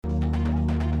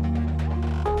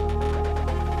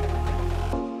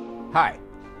Hi,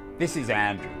 this is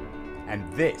Andrew, and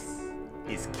this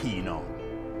is Keen On,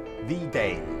 the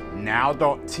daily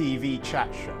now.tv chat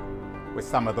show with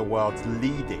some of the world's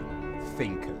leading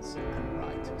thinkers and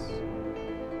writers.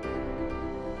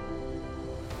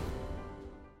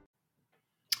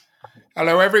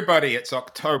 Hello, everybody. It's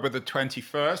October the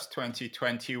 21st,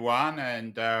 2021,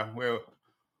 and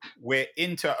we're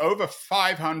into over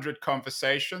 500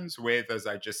 conversations with, as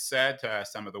I just said,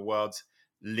 some of the world's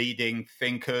leading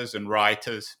thinkers and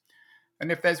writers.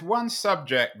 And if there's one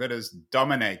subject that has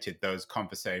dominated those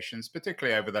conversations,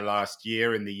 particularly over the last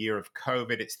year, in the year of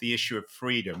COVID, it's the issue of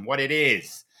freedom, what it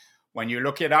is. When you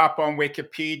look it up on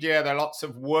Wikipedia, there are lots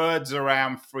of words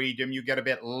around freedom. You get a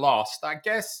bit lost. I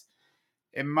guess,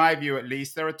 in my view at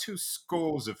least, there are two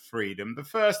schools of freedom. The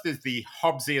first is the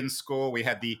Hobbesian school. We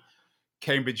had the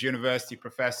Cambridge University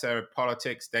professor of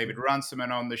politics, David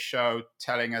Runciman, on the show,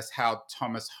 telling us how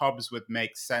Thomas Hobbes would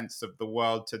make sense of the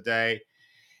world today.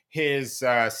 His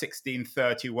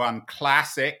 1631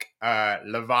 classic,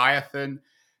 Leviathan,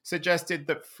 suggested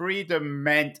that freedom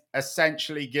meant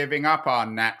essentially giving up our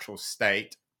natural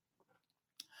state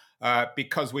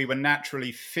because we were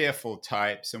naturally fearful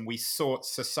types and we sought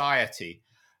society.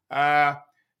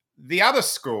 The other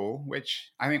school,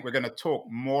 which I think we're going to talk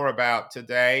more about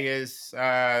today, is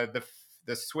the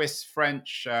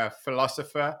Swiss-French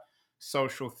philosopher,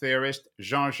 social theorist,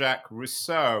 Jean-Jacques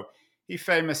Rousseau. He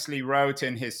famously wrote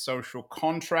in his Social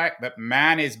Contract that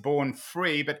man is born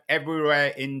free, but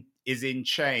everywhere is in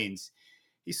chains.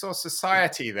 He saw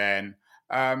society then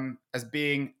as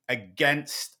being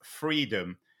against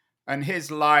freedom. And his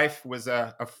life was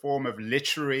a form of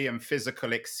literary and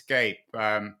physical escape.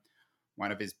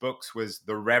 One of his books was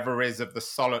The Reveries of the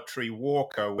Solitary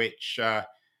Walker, which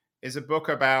is a book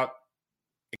about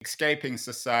escaping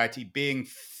society, being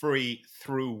free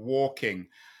through walking.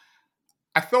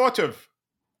 I thought of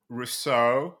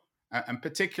Rousseau, and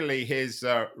particularly his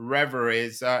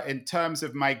Reveries, in terms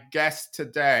of my guest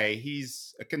today.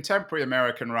 He's a contemporary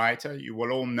American writer. You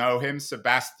will all know him,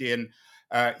 Sebastian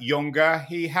Junger.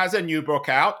 He has a new book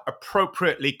out,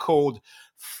 appropriately called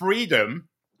Freedom.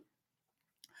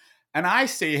 And I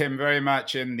see him very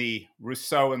much in the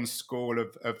Rousseauan school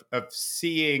of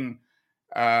seeing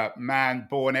man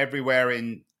born everywhere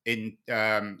in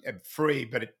free,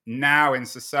 but now in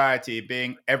society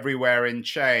being everywhere in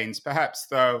chains. Perhaps,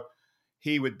 though,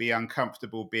 he would be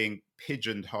uncomfortable being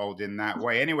pigeonholed in that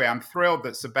way. Anyway, I'm thrilled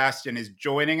that Sebastian is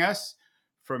joining us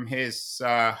from his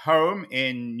home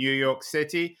in New York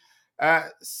City.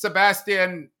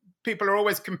 Sebastian, people are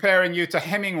always comparing you to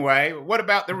Hemingway. What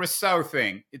about the Rousseau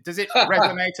thing? Does it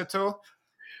resonate at all?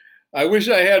 I wish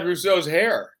I had Rousseau's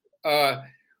hair. I'm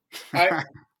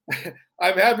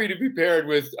happy to be paired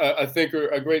with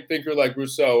a great thinker like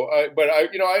Rousseau. But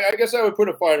I guess I would put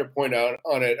a finer point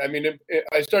on it. I mean,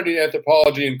 I studied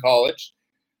anthropology in college.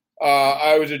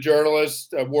 I was a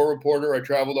journalist, a war reporter. I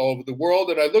traveled all over the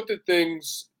world, and I looked at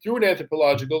things through an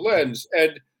anthropological lens.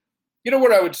 And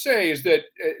what I would say is that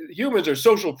humans are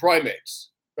social primates,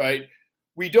 right?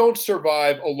 We don't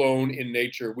survive alone in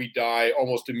nature. We die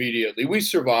almost immediately. We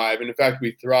survive, and in fact,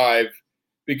 we thrive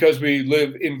because we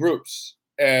live in groups.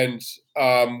 And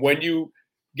when you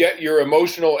get your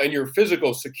emotional and your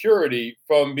physical security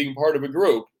from being part of a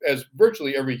group, as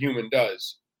virtually every human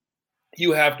does,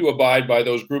 you have to abide by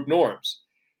those group norms.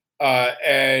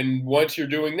 And once you're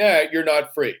doing that, you're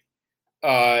not free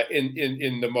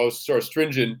in the most sort of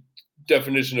stringent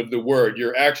definition of the word.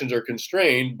 Your actions are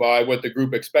constrained by what the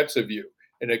group expects of you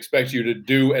and expects you to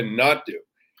do and not do.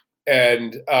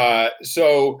 And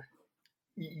so,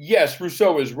 yes,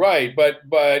 Rousseau is right, but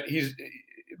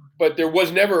there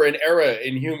was never an era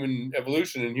in human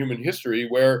evolution and human history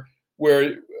where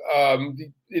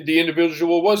the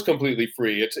individual was completely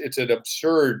free. It's an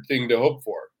absurd thing to hope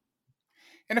for.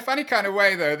 In a funny kind of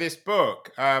way, though, this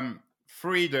book,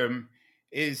 Freedom,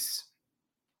 is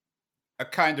a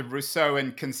kind of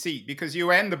Rousseauan conceit, because you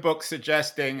end the book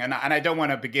suggesting, and I don't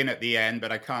want to begin at the end,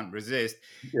 but I can't resist.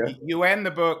 Yeah. You end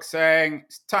the book saying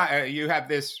you have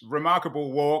this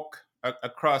remarkable walk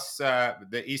across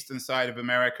the eastern side of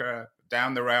America,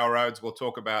 down the railroads. We'll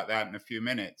talk about that in a few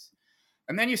minutes.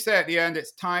 And then you say at the end,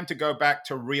 it's time to go back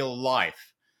to real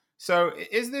life. So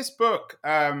is this book,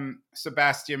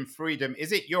 Sebastian, Freedom,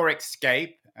 is it your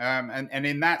escape? And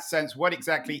in that sense, what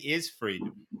exactly is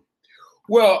freedom?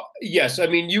 Well, yes. I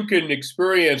mean, you can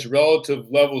experience relative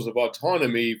levels of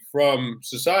autonomy from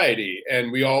society.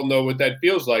 And we all know what that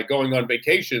feels like. Going on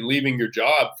vacation, leaving your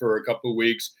job for a couple of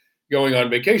weeks, going on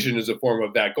vacation is a form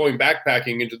of that. Going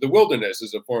backpacking into the wilderness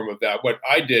is a form of that. What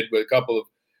I did with a couple of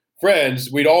friends,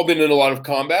 we'd all been in a lot of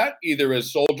combat, either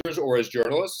as soldiers or as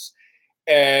journalists.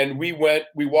 And we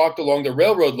walked along the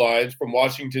railroad lines from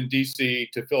Washington, D.C.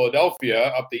 to Philadelphia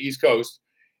up the East Coast,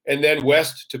 and then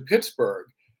west to Pittsburgh.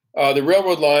 The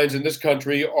railroad lines in this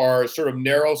country are sort of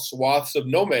narrow swaths of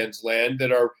no man's land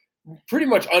that are pretty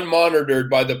much unmonitored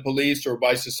by the police or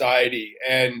by society.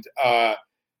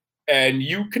 And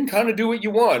you can kind of do what you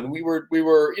want. We were,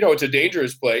 it's a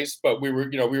dangerous place, but we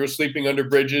were sleeping under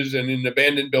bridges and in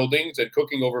abandoned buildings and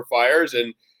cooking over fires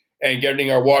and getting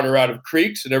our water out of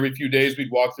creeks. And every few days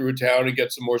we'd walk through a town and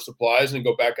get some more supplies and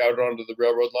go back out onto the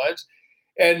railroad lines.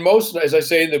 And most, as I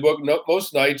say in the book,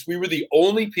 most nights we were the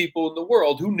only people in the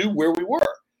world who knew where we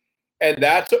were. And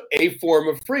that's a form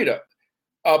of freedom.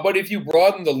 But if you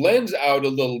broaden the lens out a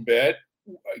little bit,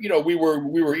 we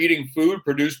were eating food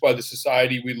produced by the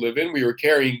society we live in. We were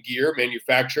carrying gear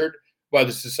manufactured by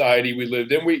the society we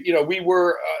lived in.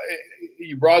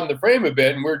 You broaden the frame a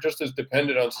bit, and we're just as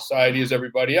dependent on society as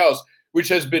everybody else, which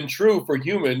has been true for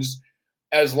humans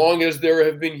as long as there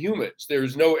have been humans.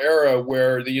 There's no era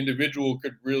where the individual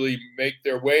could really make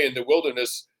their way in the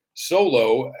wilderness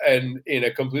solo and in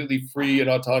a completely free and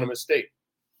autonomous state.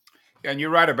 And you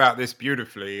write about this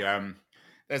beautifully.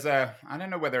 There's I don't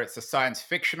know whether it's a science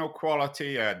fictional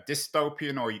quality, a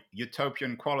dystopian or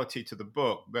utopian quality to the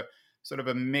book, but sort of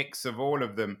a mix of all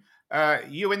of them.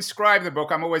 You inscribe the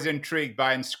book. I'm always intrigued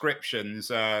by inscriptions.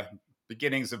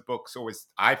 Beginnings of books always,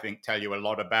 I think, tell you a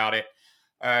lot about it.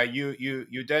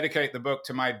 You dedicate the book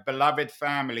to my beloved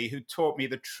family who taught me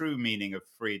the true meaning of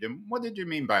freedom. What did you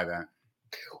mean by that?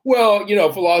 Well,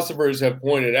 philosophers have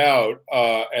pointed out,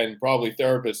 and probably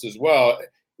therapists as well,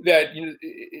 that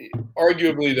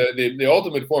arguably the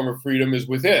ultimate form of freedom is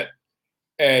within.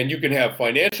 And you can have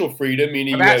financial freedom,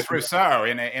 meaning that's Rousseau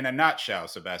in a nutshell,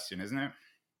 Sebastian, isn't it?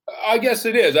 I guess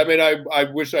it is. I mean, I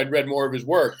wish I'd read more of his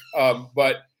work,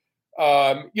 but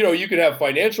you can have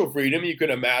financial freedom. You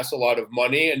can amass a lot of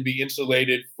money and be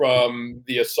insulated from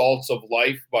the assaults of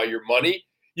life by your money.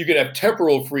 You can have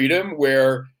temporal freedom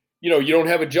where, you don't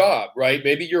have a job, right?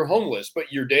 Maybe you're homeless,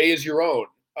 but your day is your own.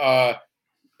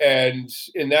 And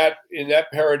in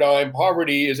that paradigm,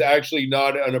 poverty is actually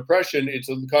not an oppression; it's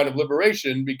a kind of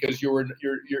liberation because you're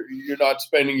not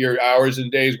spending your hours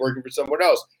and days working for someone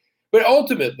else. But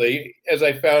ultimately, as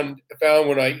I found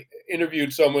when I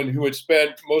interviewed someone who had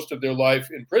spent most of their life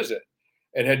in prison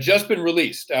and had just been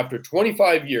released after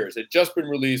 25 years, had just been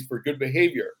released for good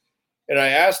behavior, and I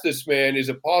asked this man, "Is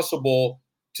it possible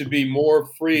to be more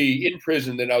free in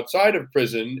prison than outside of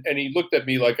prison?" And he looked at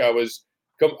me like I was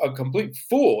a complete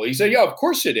fool. He said, "Yeah, of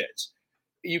course it is.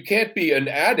 You can't be an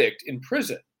addict in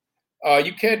prison.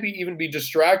 You can't even be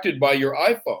distracted by your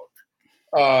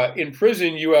iPhone. In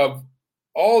prison, you have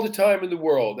all the time in the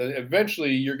world, and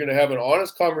eventually you're going to have an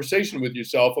honest conversation with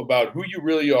yourself about who you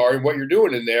really are and what you're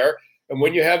doing in there. And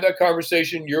when you have that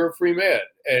conversation, you're a free man."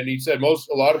 And he said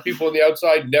a lot of people on the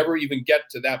outside never even get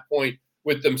to that point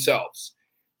with themselves,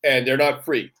 and they're not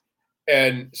free.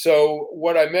 And so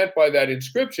what I meant by that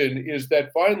inscription is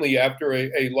that finally, after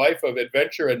a life of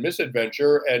adventure and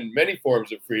misadventure and many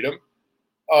forms of freedom,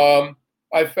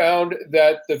 I found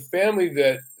that the family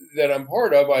that I'm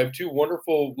part of, I have two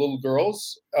wonderful little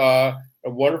girls, a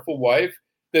wonderful wife,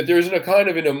 that there's a kind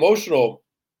of an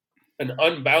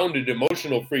unbounded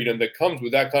emotional freedom that comes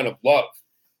with that kind of love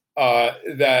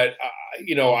that,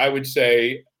 I would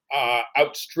say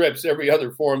outstrips every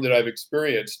other form that I've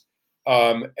experienced.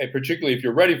 And particularly if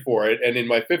you're ready for it. And in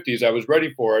my 50s, I was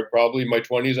ready for it. Probably in my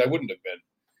 20s, I wouldn't have been.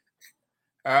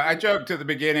 I joked at the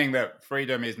beginning that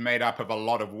freedom is made up of a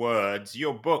lot of words.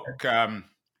 Your book,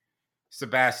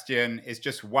 Sebastian, is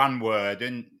just one word.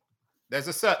 And there's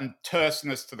a certain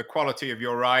terseness to the quality of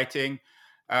your writing.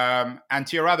 And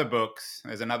to your other books,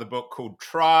 there's another book called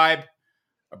Tribe,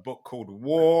 a book called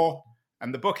War.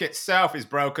 And the book itself is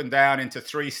broken down into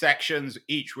 3 sections,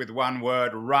 each with one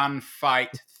word: run,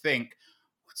 fight, think.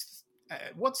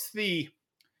 What's the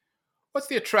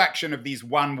attraction of these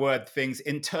one-word things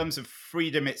in terms of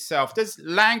freedom itself? Does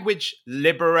language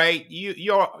liberate?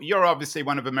 You're obviously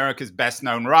one of America's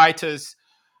best-known writers.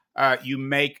 You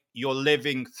make your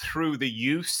living through the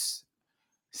use,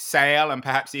 sale, and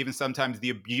perhaps even sometimes the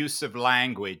abuse of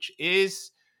language. Is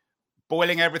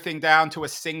boiling everything down to a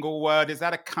single word, is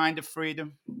that a kind of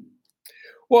freedom?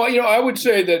 Well, I would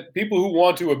say that people who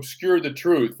want to obscure the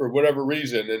truth for whatever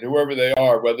reason, and whoever they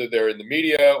are, whether they're in the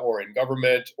media or in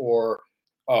government or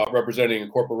representing a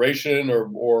corporation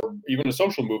or even a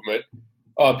social movement,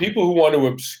 people who want to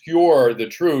obscure the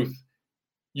truth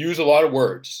use a lot of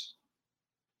words,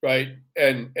 right?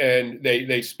 And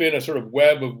they spin a sort of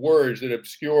web of words that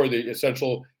obscure the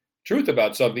essential truth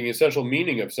about something, the essential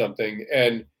meaning of something.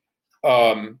 And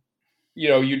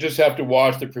you just have to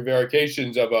watch the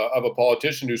prevarications of a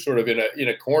politician who's sort of in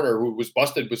a corner, who was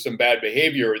busted with some bad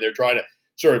behavior. They're trying to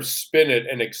sort of spin it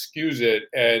and excuse it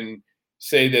and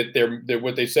say that they're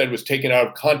what they said was taken out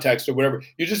of context or whatever.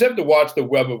 You just have to watch the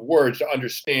web of words to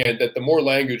understand that the more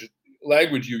language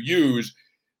you use,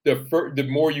 the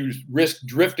more you risk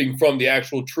drifting from the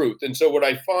actual truth. And so what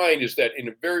I find is that in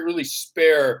a very really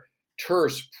spare,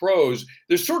 terse prose,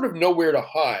 there's sort of nowhere to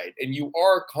hide, and you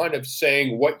are kind of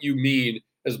saying what you mean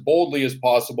as boldly as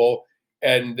possible,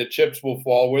 and the chips will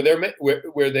fall where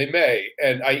they may.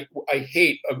 And I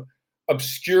hate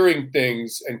obscuring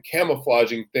things and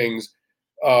camouflaging things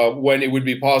when it would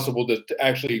be possible to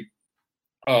actually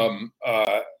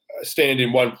stand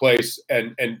in one place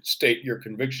and state your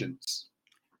convictions.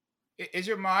 Is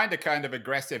your mind a kind of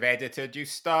aggressive editor? Do you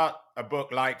start a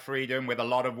book like Freedom with a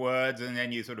lot of words and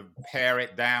then you sort of pare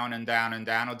it down and down and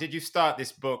down? Or did you start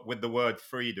this book with the word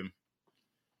freedom?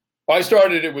 I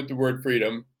started it with the word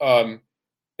freedom.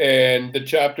 And the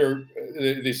chapter,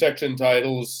 the section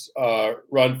titles,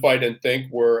 Run, Fight, and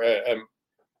Think, were,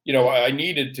 I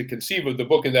needed to conceive of the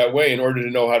book in that way in order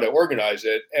to know how to organize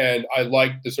it. And I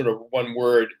liked the sort of one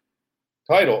word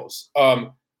titles.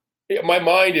 My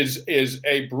mind is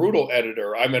a brutal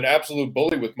editor. I'm an absolute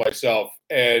bully with myself,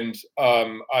 and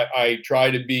I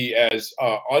try to be as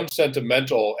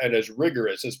unsentimental and as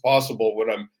rigorous as possible when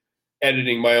I'm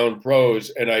editing my own prose,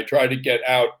 and I try to get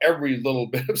out every little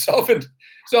bit of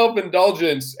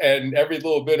self-indulgence and every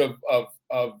little bit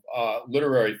of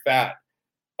literary fat.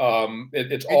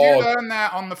 Did you learn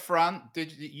that on the front?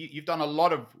 You've done a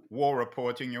lot of war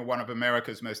reporting. You're one of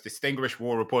America's most distinguished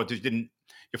war reporters.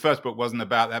 Your first book wasn't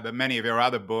about that, but many of your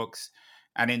other books,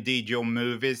 and indeed your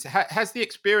movies, has the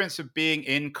experience of being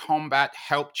in combat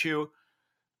helped you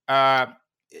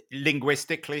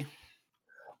linguistically?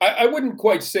 I wouldn't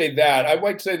quite say that. I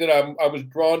might say that I was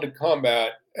drawn to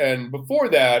combat, and before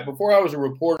I was a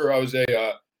reporter, I was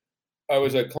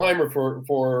a climber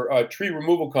for tree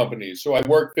removal companies. So I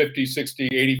worked 50, 60,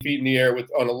 80 feet in the air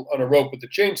on a rope with a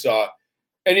chainsaw.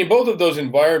 And in both of those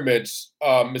environments,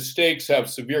 mistakes have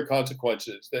severe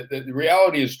consequences. The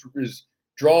reality is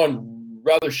drawn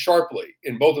rather sharply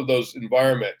in both of those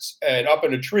environments. And up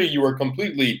in a tree, you are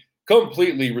completely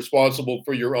responsible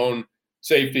for your own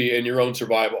safety and your own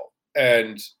survival.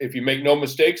 And if you make no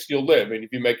mistakes, you'll live. And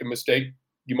if you make a mistake,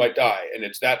 you might die. And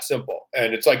it's that simple.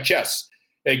 And it's like chess.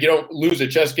 Like, you don't lose a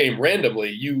chess game randomly.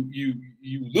 You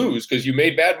lose because you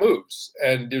made bad moves.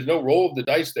 And there's no roll of the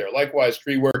dice there. Likewise,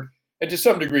 tree work, and to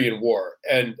some degree in war.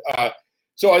 And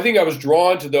so I think I was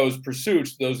drawn to those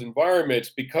pursuits, those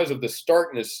environments, because of the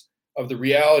starkness of the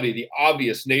reality, the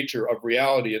obvious nature of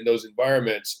reality in those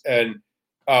environments. And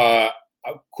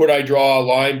could I draw a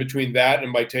line between that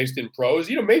and my taste in prose?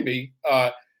 Maybe.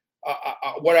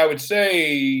 What I would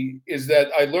say is that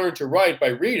I learned to write by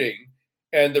reading,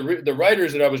 and the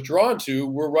writers that I was drawn to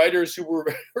were writers who were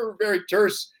very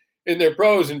terse in their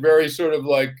prose and very sort of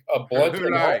like blunt.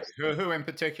 Who in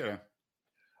particular?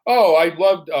 Oh, I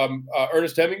loved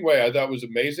Ernest Hemingway. I thought was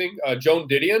amazing. Joan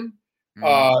Didion,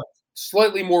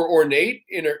 slightly more ornate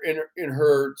in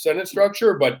her sentence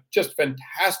structure, but just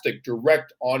fantastic,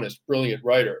 direct, honest, brilliant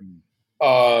writer.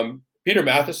 Peter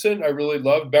Matheson, I really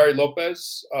loved. Barry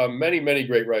Lopez, many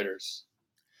great writers.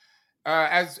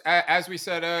 As we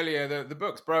said earlier, the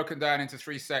book's broken down into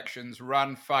 3 sections: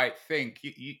 Run, Fight, Think.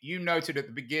 You noted at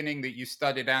the beginning that you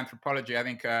studied anthropology, I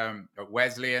think, at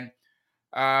Wesleyan.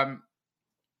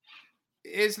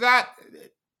 Is that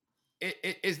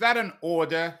an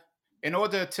order? In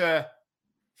order to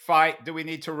fight, do we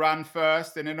need to run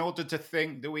first? And in order to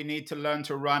think, do we need to learn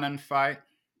to run and fight?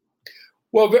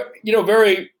 Well,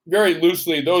 very, very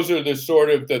loosely, those are the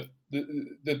sort of the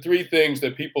 3 things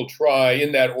that people try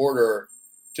in that order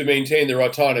to maintain their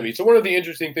autonomy. So one of the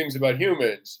interesting things about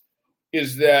humans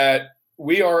is that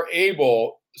we are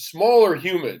smaller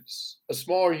humans, a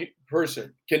smaller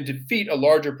person can defeat a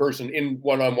larger person in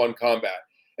one-on-one combat.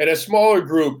 And a smaller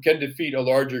group can defeat a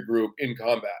larger group in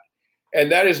combat. And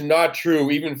that is not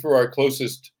true even for our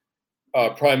closest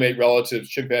primate relatives,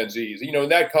 chimpanzees. In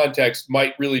that context,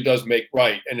 might really does make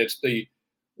right. And it's the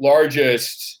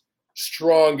largest,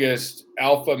 strongest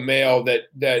alpha male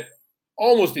that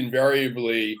almost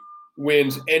invariably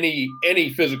wins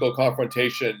any physical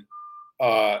confrontation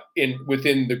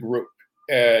within the group.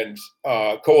 And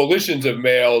coalitions of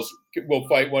males will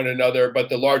fight one another, but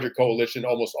the larger coalition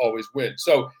almost always wins.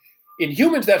 So in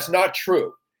humans, that's not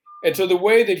true. And so the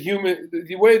way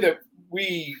that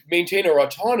we maintain our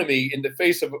autonomy in the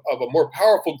face of a more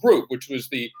powerful group, which was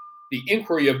the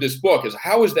inquiry of this book, is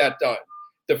how is that done?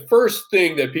 The first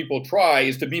thing that people try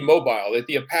is to be mobile. At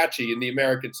the Apache in the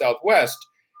American Southwest,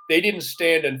 They didn't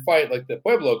stand and fight like the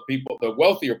Pueblo people, the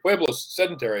wealthier Pueblo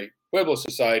sedentary Pueblo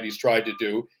societies tried to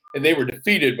do, and they were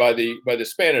defeated by the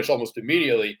Spanish almost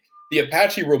immediately. The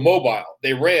Apache were mobile.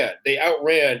 They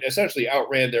essentially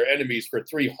outran their enemies for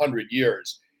 300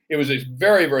 years. It was a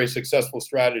very, very successful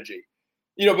strategy.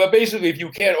 But basically, if you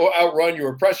can't outrun your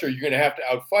oppressor, you're going to have to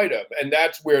outfight him. And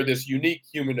that's where this unique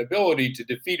human ability to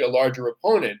defeat a larger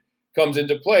opponent comes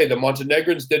into play. The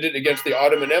Montenegrins did it against the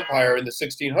Ottoman Empire in the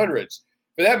 1600s.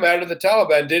 For that matter, the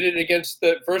Taliban did it against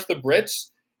first the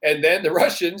Brits, and then the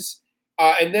Russians,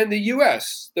 and then the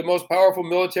U.S., the most powerful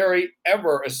military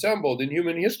ever assembled in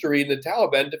human history. And the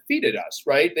Taliban defeated us,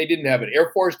 right? They didn't have an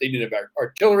air force. They didn't have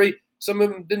artillery. Some of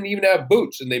them didn't even have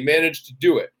boots, and they managed to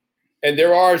do it. And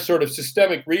there are sort of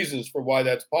systemic reasons for why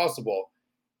that's possible.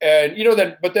 And,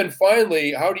 but then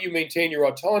finally, how do you maintain your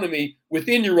autonomy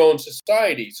within your own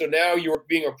society? So now you're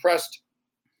being oppressed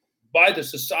by the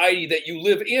society that you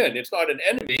live in. It's not an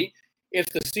enemy.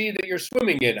 It's the sea that you're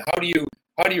swimming in. How do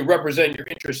you represent your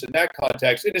interests in that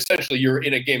context? And essentially, you're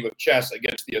in a game of chess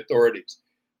against the authorities.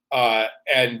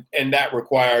 And that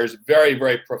requires very,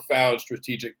 very profound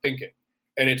strategic thinking.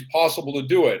 And it's possible to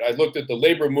do it. I looked at the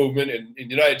labor movement in the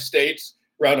United States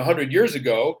around 100 years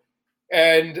ago,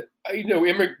 and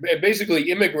basically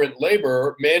immigrant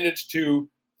labor managed to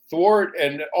thwart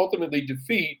and ultimately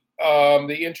defeat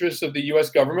the interests of the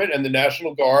U.S. government and the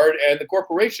National Guard and the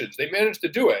corporations. They managed to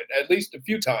do it at least a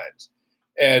few times.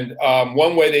 And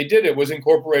one way they did it was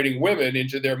incorporating women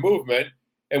into their movement.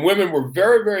 And women were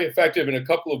very, very effective in a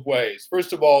couple of ways.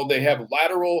 First of all, they have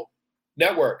lateral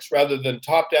networks rather than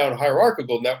top-down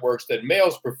hierarchical networks that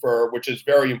males prefer, which is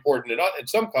very important in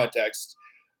some contexts.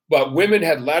 But women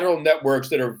had lateral networks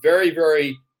that are very,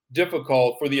 very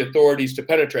difficult for the authorities to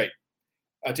penetrate,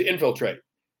 to infiltrate.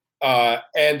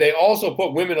 And they also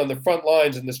put women on the front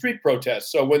lines in the street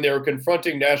protests. So when they were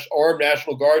confronting armed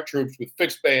National Guard troops with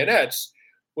fixed bayonets,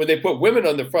 when they put women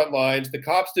on the front lines, the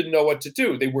cops didn't know what to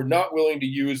do. They were not willing to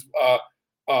use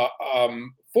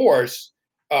violent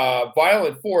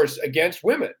force against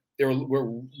women. They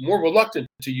were more reluctant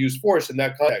to use force in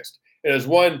that context. And as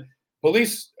one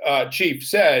police chief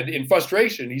said in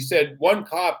frustration, he said, one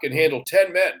cop can handle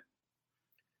 10 men,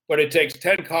 but it takes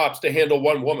 10 cops to handle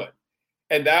one woman.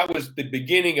 And that was the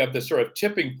beginning of the sort of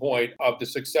tipping point of the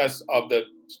success of the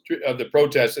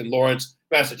protests in Lawrence,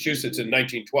 Massachusetts in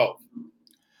 1912.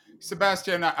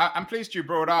 Sebastian, I'm pleased you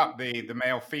brought up the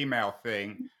male-female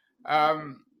thing.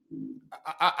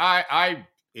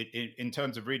 In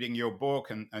terms of reading your book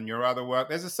and your other work,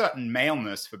 there's a certain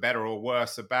maleness, for better or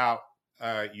worse, about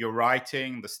your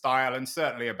writing, the style, and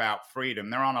certainly about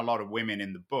freedom. There aren't a lot of women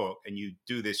in the book, and you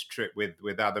do this trip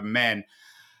with other men.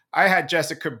 I had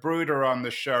Jessica Bruder on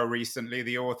the show recently,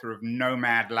 the author of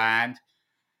Nomadland.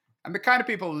 And the kind of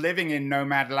people living in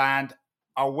Nomadland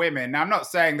are women. Now, I'm not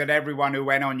saying that everyone who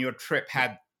went on your trip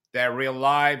had their real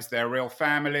lives, their real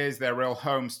families, their real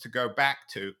homes to go back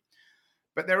to.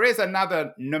 But there is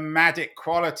another nomadic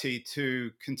quality to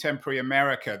contemporary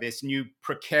America, this new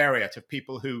precariat of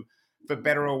people who, for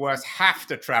better or worse, have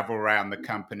to travel around the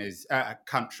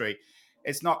country.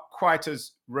 It's not quite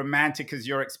as romantic as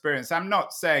your experience. I'm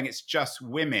not saying it's just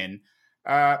women,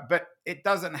 but it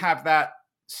doesn't have that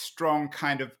strong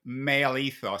kind of male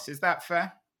ethos. Is that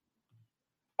fair?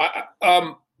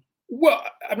 Well,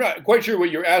 I'm not quite sure what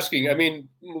you're asking. I mean,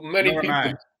 many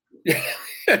people.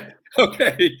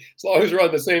 Okay, as long as we're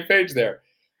on the same page there.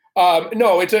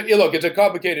 No, it's a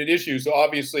complicated issue. So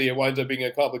obviously, it winds up being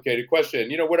a complicated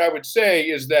question. What I would say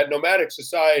is that nomadic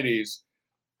societies,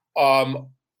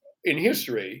 in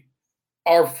history,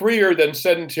 are freer than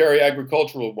sedentary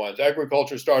agricultural ones.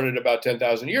 Agriculture started about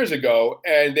 10,000 years ago,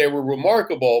 and they were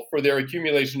remarkable for their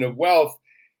accumulation of wealth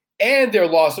and their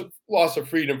loss of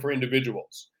freedom for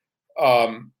individuals.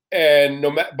 And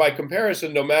by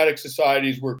comparison, nomadic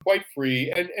societies were quite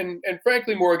free and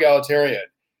frankly more egalitarian.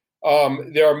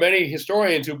 There are many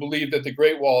historians who believe that the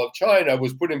Great Wall of China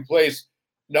was put in place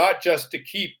not just to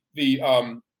keep the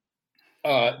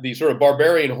sort of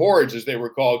barbarian hordes, as they were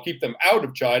called, keep them out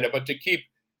of China, but to keep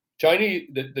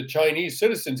the Chinese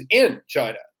citizens in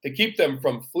China, to keep them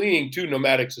from fleeing to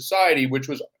nomadic society, which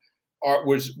was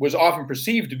often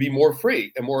perceived to be more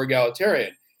free and more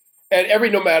egalitarian. And every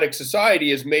nomadic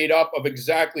society is made up of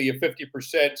exactly a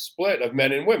 50% split of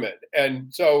men and women. And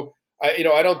so, I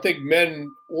don't think men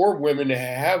or women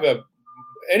have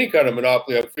any kind of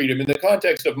monopoly of freedom. In the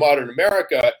context of modern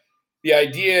America, the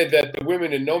idea that the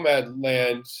women in nomad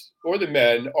lands or the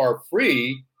men are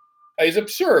free is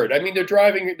absurd. I mean, they're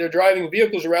driving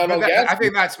vehicles around on gas. I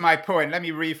think that's my point. Let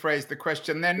me rephrase the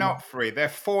question. They're not free. They're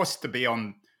forced to be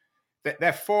on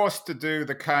they're forced to do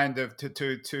the kind of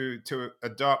to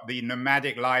adopt the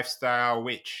nomadic lifestyle,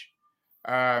 which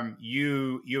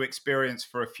you experience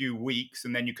for a few weeks,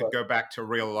 and then you could go back to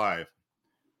real life.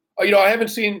 I haven't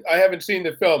seen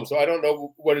the film, so I don't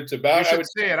know what it's about. You should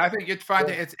see it. I think you'd find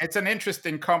it's an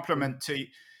interesting complement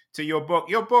to your book.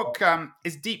 Your book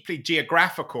is deeply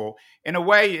geographical. In a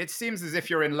way, it seems as if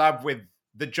you're in love with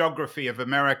the geography of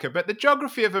America, but the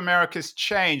geography of America's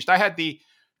changed. I had the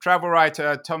travel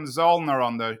writer Tom Zollner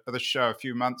on the show a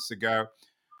few months ago,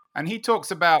 and he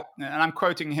talks about, and I'm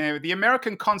quoting here, the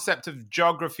American concept of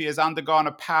geography has undergone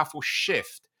a powerful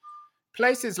shift.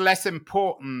 Place is less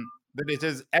important than it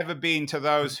has ever been to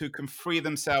those who can free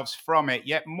themselves from it,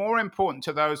 yet more important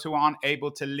to those who aren't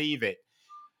able to leave it.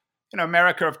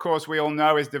 America, of course, we all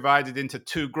know, is divided into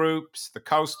two groups: the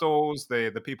coastals,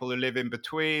 the people who live in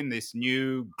between, this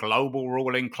new global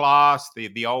ruling class,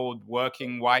 the old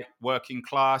white working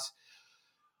class.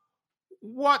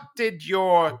 What did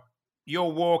your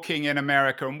walking in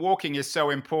America, and walking is so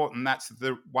important, that's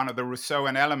one of the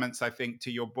Rousseauan elements, I think,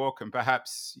 to your book and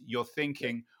perhaps your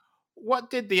thinking.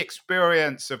 What did the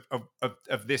experience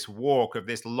of this walk, of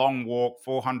this long walk,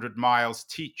 400 miles,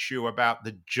 teach you about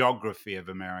the geography of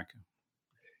America,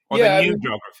 or the new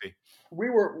geography? We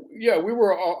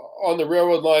were on the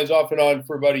railroad lines off and on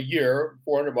for about a year,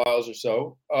 400 miles or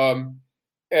so,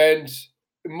 and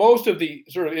most of the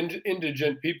sort of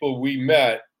indigent people we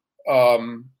met,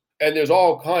 and there's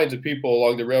all kinds of people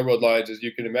along the railroad lines, as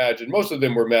you can imagine. Most of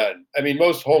them were men. I mean,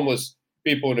 most homeless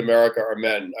people in America are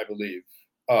men, I believe.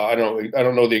 I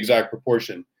don't know the exact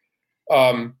proportion,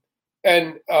 and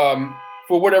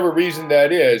for whatever reason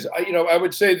that is, I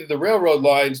would say that the railroad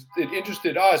lines, it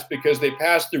interested us because they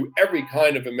passed through every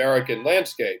kind of American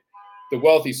landscape: the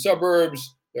wealthy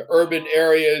suburbs, the urban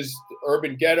areas, the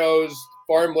urban ghettos,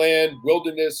 farmland,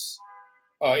 wilderness,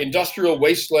 industrial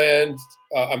wasteland.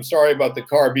 I'm sorry about the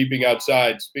car beeping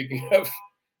outside. Speaking of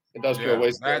industrial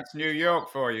wasteland, that's New York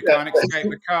for you. Can't escape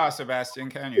the car, Sebastian,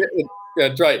 can you? Yeah,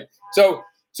 that's right.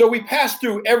 So we passed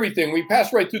through everything. We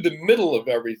passed right through the middle of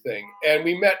everything, and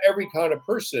we met every kind of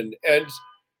person. And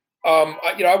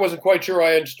I wasn't quite sure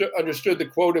I understood the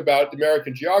quote about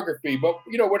American geography, but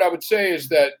what I would say is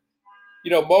that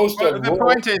the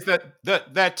point is that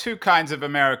there are two kinds of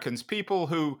Americans: people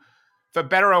who, for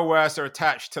better or worse, are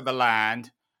attached to the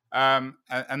land,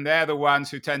 and they're the ones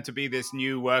who tend to be this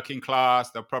new working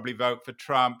class. They'll probably vote for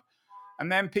Trump. And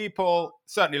then people,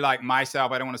 certainly like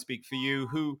myself, I don't want to speak for you,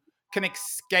 who can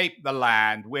escape the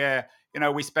land, where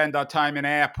we spend our time in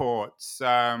airports,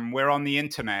 we're on the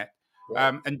internet,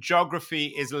 and geography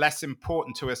is less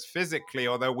important to us physically,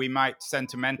 although we might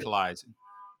sentimentalize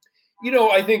it.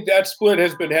 I think that split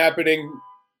has been happening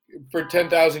for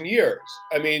 10,000 years.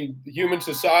 I mean, human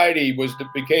society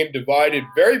became divided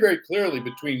very, very clearly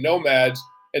between nomads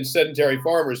and sedentary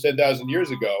farmers 10,000 years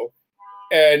ago,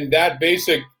 and that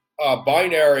basic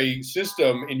binary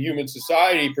system in human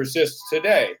society persists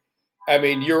today. I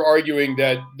mean, you're arguing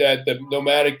that the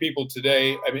nomadic people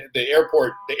today, I mean, the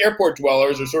airport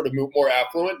dwellers are sort of more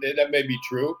affluent. That may be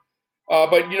true,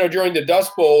 but during the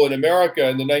Dust Bowl in America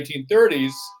in the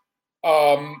 1930s,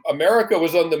 America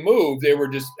was on the move. They were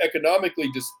just economically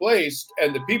displaced,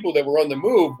 and the people that were on the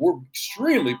move were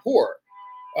extremely poor.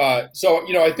 So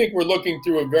I think we're looking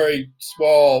through a very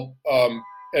small,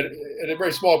 at a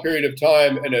very small period of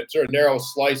time, and a sort of narrow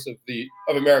slice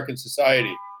of American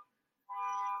society.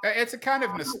 It's a kind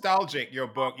of nostalgic, your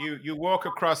book. You walk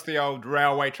across the old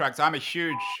railway tracks. I'm a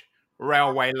huge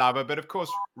railway lover, but of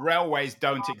course, railways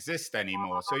don't exist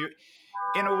anymore. So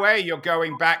in a way, you're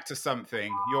going back to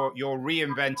something. You're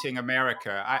reinventing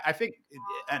America. I think,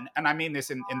 and I mean this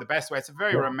in the best way, it's a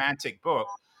very romantic book.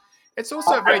 It's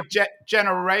also a very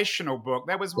generational book.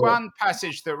 There was one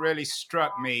passage that really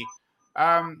struck me.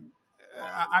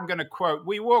 I'm going to quote: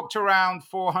 "We walked around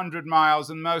 400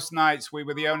 miles, and most nights we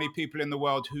were the only people in the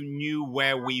world who knew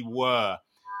where we were."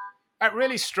 That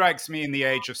really strikes me in the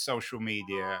age of social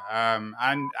media.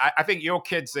 And I think your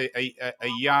kids are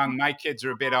young. My kids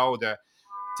are a bit older.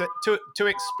 To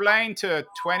explain to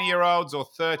 20-year-olds or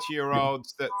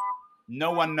 30-year-olds that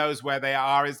no one knows where they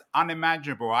are is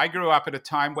unimaginable. I grew up at a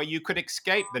time where you could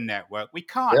escape the network. We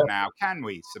can't now, can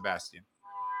we, Sebastian?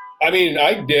 I mean,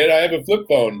 I did. I have a flip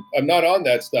phone. I'm not on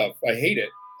that stuff. I hate it.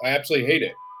 I absolutely hate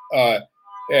it.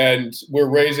 And we're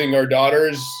raising our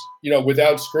daughters,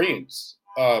 without screens.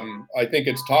 I think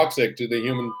it's toxic to the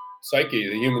human psyche,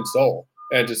 the human soul,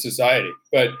 and to society.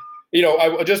 But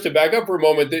just to back up for a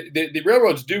moment, the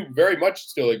railroads do very much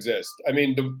still exist. I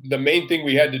mean, the main thing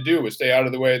we had to do was stay out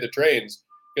of the way of the trains.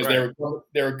 because Right.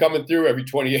 they were coming through every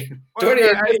 28. Well,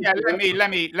 28 yeah,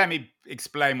 minutes. let me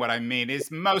explain what I mean. Is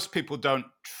most people don't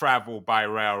travel by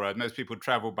railroad. Most people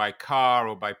travel by car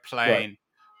or by Right. plane.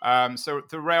 So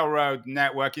the railroad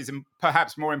network is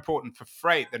perhaps more important for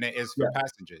freight than it is for Yeah.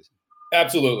 passengers.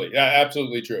 Absolutely. Yeah,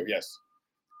 absolutely true. Yes.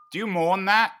 Do you mourn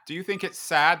that? Do you think it's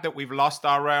sad that we've lost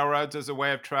our railroads as a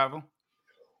way of travel?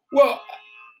 Well,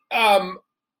 um,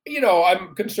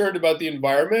 I'm concerned about the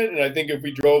environment, and I think if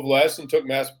we drove less and took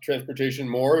mass transportation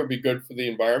more, it would be good for the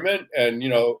environment. And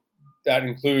that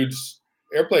includes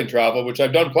airplane travel, which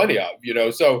I've done plenty of.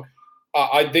 So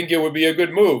I think it would be a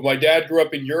good move. My dad grew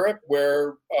up in Europe,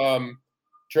 where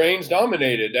trains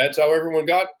dominated. That's how everyone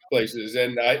got places,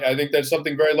 and I think there's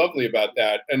something very lovely about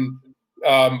that. And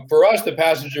for us, the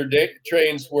passenger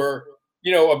trains were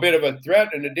a bit of a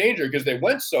threat and a danger because they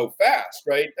went so fast,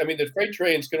 right? I mean, the freight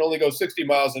trains can only go 60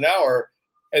 miles an hour,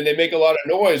 and they make a lot of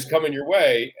noise coming your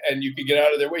way, and you could get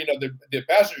out of their way. The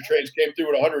passenger trains came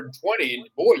through at 120, and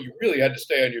boy, you really had to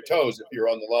stay on your toes if you're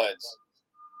on the lines.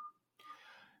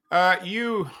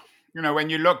 When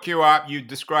you look you up, you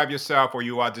describe yourself, or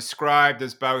you are described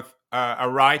as both a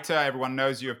writer. Everyone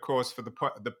knows you, of course, for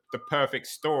the Perfect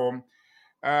Storm.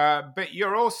 But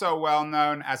you're also well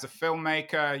known as a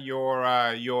filmmaker. Your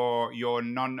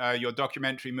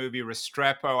documentary movie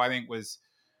Restrepo, I think, was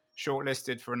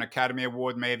shortlisted for an Academy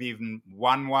Award, may have even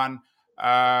won one.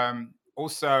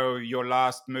 Also, your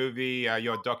last movie,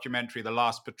 your documentary, The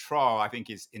Last Patrol, I think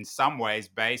is in some ways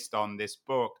based on this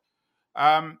book.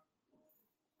 Um,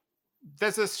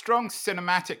 there's a strong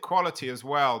cinematic quality as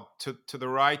well to the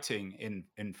writing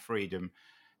in Freedom.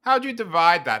 How do you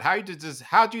divide that? How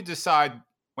do you decide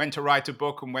when to write a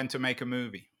book and when to make a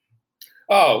movie?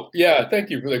 Oh, yeah. Thank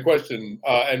you for the question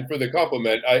and for the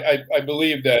compliment. I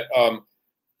believe that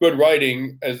good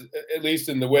writing, at least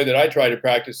in the way that I try to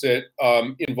practice it,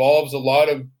 involves a lot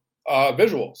of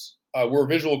visuals. We're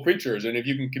visual creatures, and if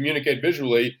you can communicate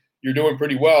visually, you're doing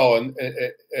pretty well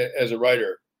as a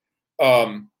writer.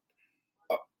 Um,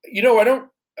 I don't.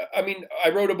 I mean, I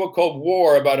wrote a book called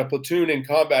War about a platoon in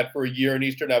combat for a year in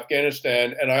eastern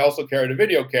Afghanistan, and I also carried a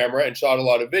video camera and shot a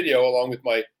lot of video along with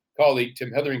my colleague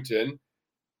Tim Hetherington.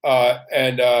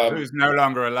 And Who's no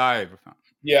longer alive?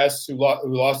 Yes, who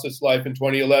lost his life in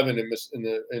 2011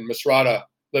 in Misrata,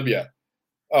 Libya.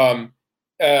 And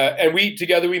we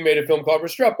together made a film called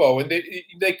Restrepo, and they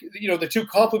the two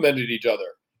complemented each other.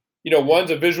 One's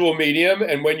a visual medium,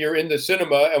 and when you're in the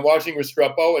cinema and watching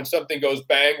Restrepo and something goes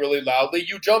bang really loudly,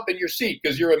 you jump in your seat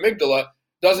because your amygdala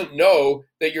doesn't know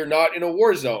that you're not in a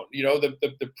war zone.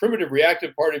 The primitive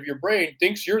reactive part of your brain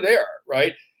thinks you're there,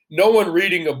 right? No one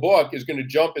reading a book is going to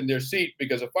jump in their seat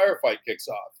because a firefight kicks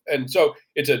off. And so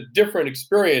it's a different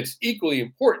experience, equally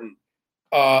important,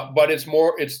 but it's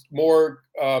more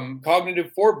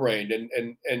cognitive forebrained,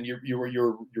 and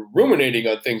you're ruminating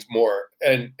on things more,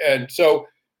 and so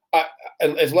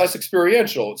it's less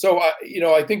experiential. So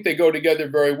I think they go together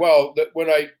very well. That when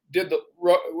I did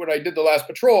the Last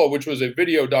Patrol, which was a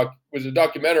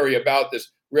documentary about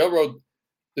this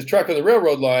trek on the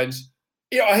railroad lines.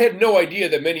 I had no idea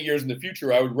that many years in the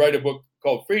future I would write a book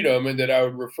called Freedom, and that I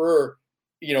would refer,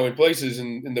 in places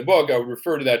in the book, I would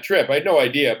refer to that trip. I had no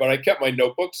idea, but I kept my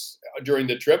notebooks during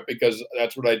the trip because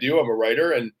that's what I do. I'm a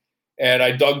writer, and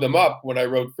I dug them up when I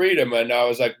wrote Freedom, and I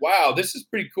was like, wow, this is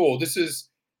pretty cool. This is,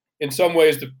 in some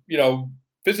ways,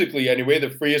 physically anyway, the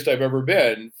freest I've ever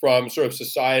been from sort of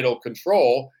societal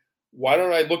control. Why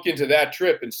don't I look into that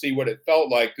trip and see what it felt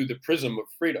like through the prism of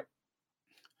freedom?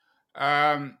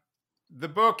 The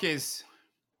book is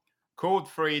called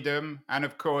Freedom, and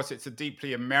of course, it's a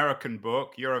deeply American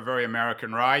book. You're a very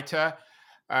American writer.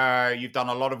 You've done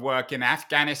a lot of work in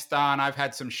Afghanistan. I've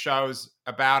had some shows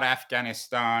about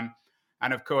Afghanistan,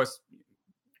 and of course,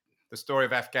 the story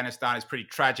of Afghanistan is pretty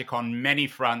tragic on many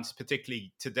fronts,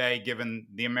 particularly today, given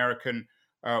the American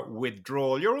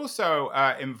withdrawal. You're also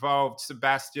involved,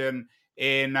 Sebastian,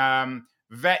 in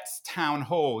vets' town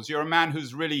halls. You're a man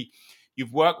who's really,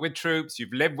 you've worked with troops,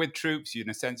 you've lived with troops, in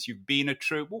a sense, you've been a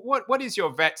troop. What is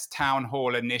your vets' town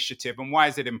hall initiative, and why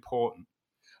is it important?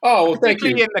 Oh, well, thank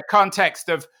particularly you. in the context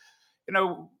of,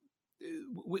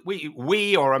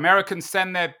 we or Americans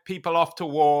send their people off to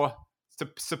war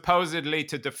supposedly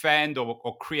to defend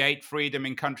or create freedom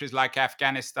in countries like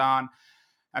Afghanistan.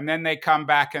 And then they come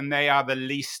back and they are the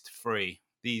least free,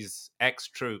 these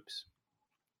ex-troops.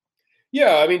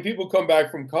 Yeah, I mean, people come back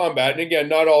from combat. And again,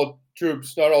 not all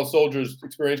soldiers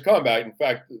experience combat. In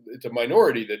fact, it's a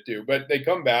minority that do. But they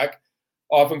come back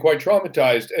often quite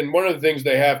traumatized. And one of the things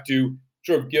they have to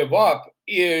sort of give up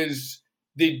is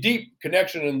the deep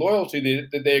connection and loyalty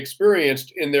that they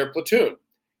experienced in their platoon.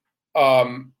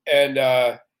 And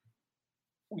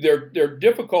their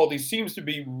difficulty seems to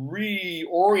be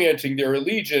reorienting their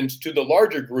allegiance to the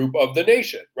larger group of the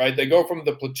nation, right? They go from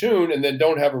the platoon and then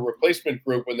don't have a replacement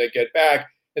group when they get back,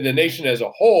 and the nation as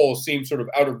a whole seems sort of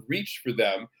out of reach for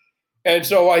them. And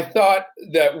so I thought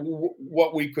that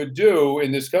what we could do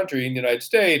in this country, in the United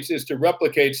States, is to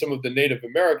replicate some of the Native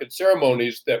American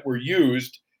ceremonies that were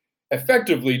used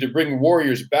effectively to bring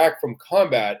warriors back from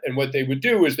combat. And what they would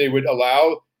do is they would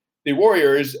allow the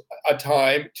warriors a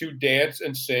time to dance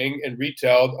and sing and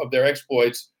retell of their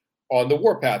exploits on the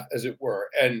warpath, as it were.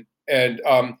 And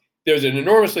there's an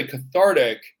enormously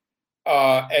cathartic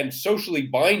and socially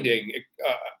binding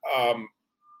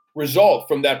result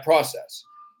from that process.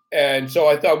 And so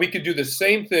I thought we could do the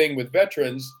same thing with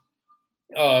veterans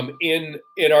in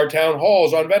our town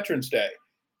halls on Veterans Day.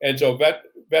 And so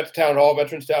Veterans Town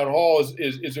Hall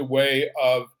is a way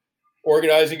of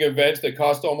organizing events that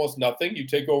cost almost nothing. You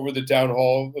take over the town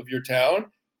hall of your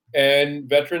town, and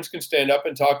veterans can stand up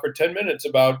and talk for 10 minutes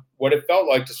about what it felt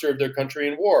like to serve their country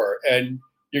in war. And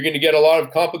you're going to get a lot of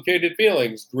complicated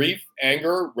feelings: grief,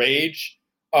 anger, rage,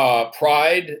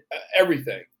 pride,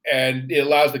 everything. And it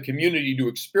allows the community to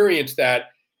experience that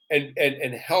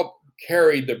and help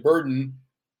carry the burden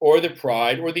or the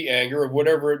pride or the anger or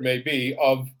whatever it may be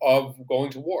of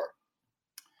going to war.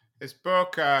 This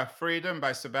book, Freedom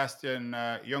by Sebastian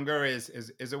Junger,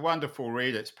 is a wonderful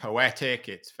read. It's poetic,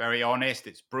 it's very honest,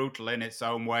 it's brutal in its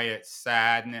own way, it's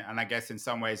sad, and I guess in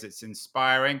some ways it's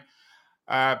inspiring.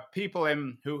 People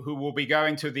who will be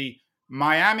going to the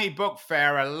Miami Book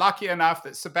Fair are lucky enough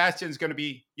that Sebastian's going to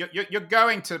be... You're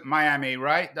going to Miami,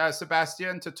 right,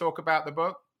 Sebastian, to talk about the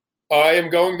book? I am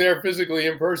going there physically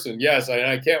in person. Yes,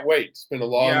 I can't wait. It's been a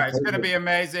long... Yeah, it's going to be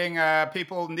amazing.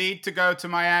 People need to go to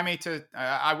Miami.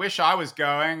 I wish I was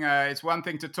going. It's one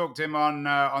thing to talk to him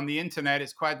on the internet.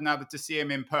 It's quite another to see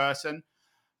him in person.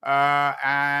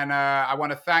 And I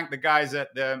want to thank the guys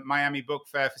at the Miami Book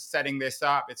Fair for setting this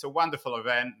up. It's a wonderful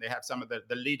event. They have some of the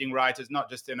leading writers, not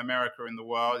just in America, in the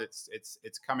world.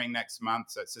 It's coming next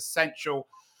month, so it's essential.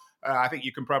 I think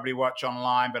you can probably watch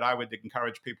online, but I would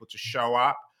encourage people to show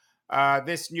up.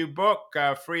 This new book,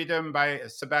 Freedom by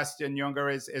Sebastian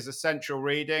Junger, is essential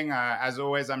reading. As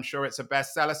always, I'm sure it's a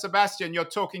bestseller. Sebastian, you're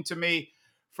talking to me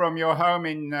from your home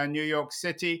in New York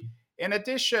City. In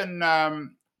addition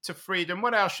to Freedom,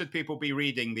 what else should people be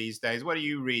reading these days? What are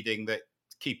you reading that's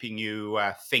keeping you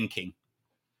thinking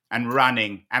and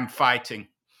running and fighting?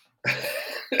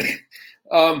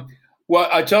 Well,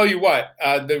 I tell you what,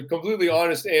 the completely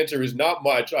honest answer is not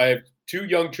much. I have 2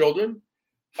 young children.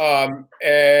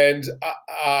 And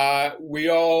we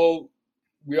all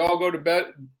go to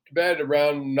bed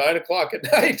around 9 o'clock at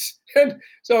night, and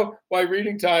so my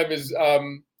reading time is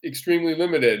extremely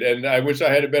limited. And I wish I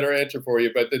had a better answer for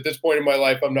you, but at this point in my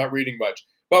life, I'm not reading much.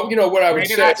 But what I would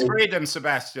say, that's freedom,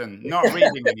 Sebastian, not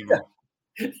reading anymore.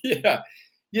 Yeah.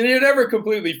 You're never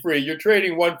completely free. You're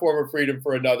trading one form of freedom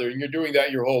for another, and you're doing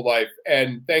that your whole life.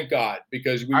 And thank God,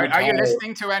 because are you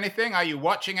listening to anything? Are you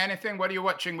watching anything? What are you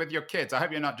watching with your kids? I hope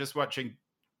you're not just watching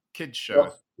kids shows.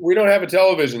 Well, we don't have a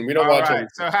television. We don't watch anything.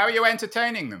 So how are you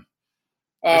entertaining them?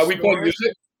 We play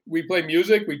music. We play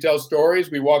music. We tell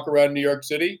stories. We walk around New York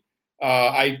City.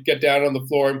 I get down on the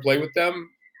floor and play with them.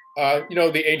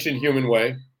 The ancient human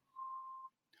way.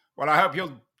 Well, I hope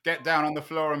you'll get down on the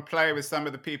floor and play with some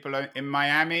of the people in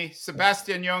Miami.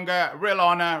 Sebastian Junger, real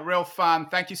honor, real fun.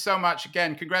 Thank you so much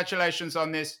again. Congratulations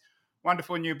on this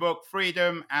wonderful new book,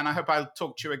 Freedom. And I hope I'll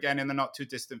talk to you again in the not too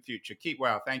distant future. Keep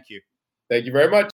well. Thank you. Thank you very much.